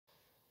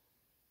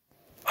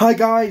Hi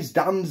guys,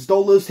 Dan's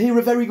Dollars here.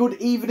 A very good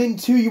evening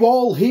to you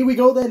all. Here we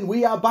go then.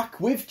 We are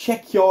back with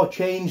Check Your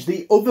Change,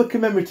 the other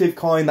commemorative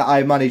coin that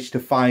I managed to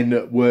find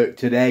at work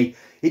today.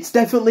 It's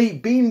definitely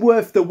been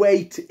worth the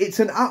wait. It's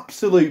an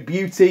absolute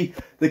beauty.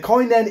 The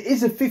coin then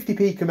is a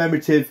 50p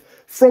commemorative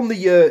from the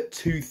year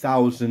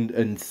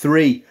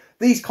 2003.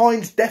 These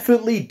coins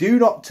definitely do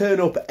not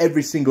turn up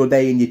every single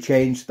day in your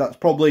change. That's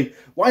probably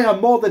why I'm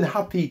more than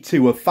happy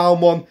to have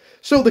found one.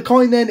 So the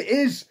coin then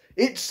is...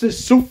 it's the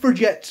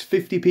Suffragettes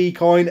 50p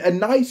coin, a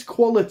nice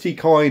quality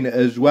coin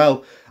as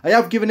well. I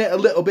have given it a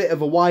little bit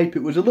of a wipe.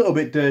 It was a little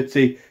bit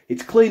dirty.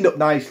 It's cleaned up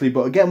nicely,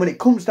 but again, when it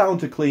comes down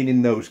to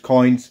cleaning those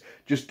coins,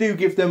 just do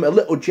give them a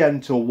little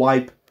gentle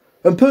wipe.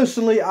 And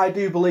personally, I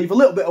do believe a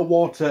little bit of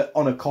water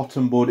on a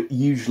cotton bud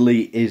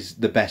usually is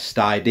the best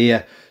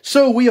idea.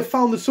 So we have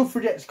found the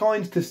Suffragettes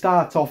coins to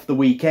start off the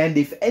weekend.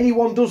 If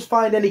anyone does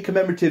find any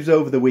commemoratives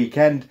over the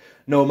weekend,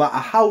 no matter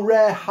how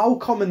rare, how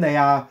common they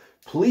are,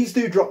 please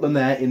do drop them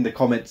there in the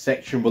comments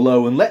section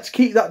below, and let's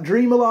keep that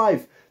dream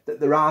alive that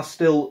there are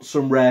still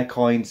some rare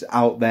coins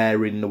out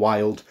there in the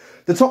wild.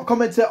 The top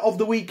commenter of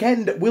the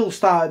weekend will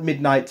start at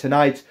midnight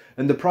tonight,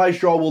 and the prize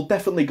draw will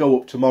definitely go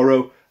up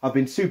tomorrow. I've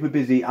been super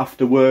busy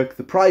after work.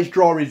 The prize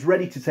draw is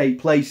ready to take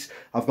place.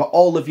 I've got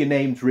all of your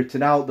names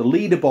written out. The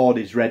leaderboard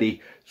is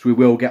ready, so we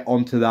will get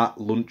onto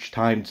that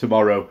lunchtime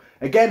tomorrow.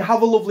 Again,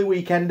 have a lovely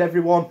weekend,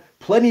 everyone.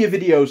 Plenty of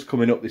videos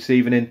coming up this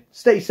evening.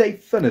 Stay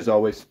safe, and as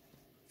always,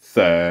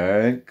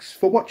 thanks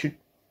for watching.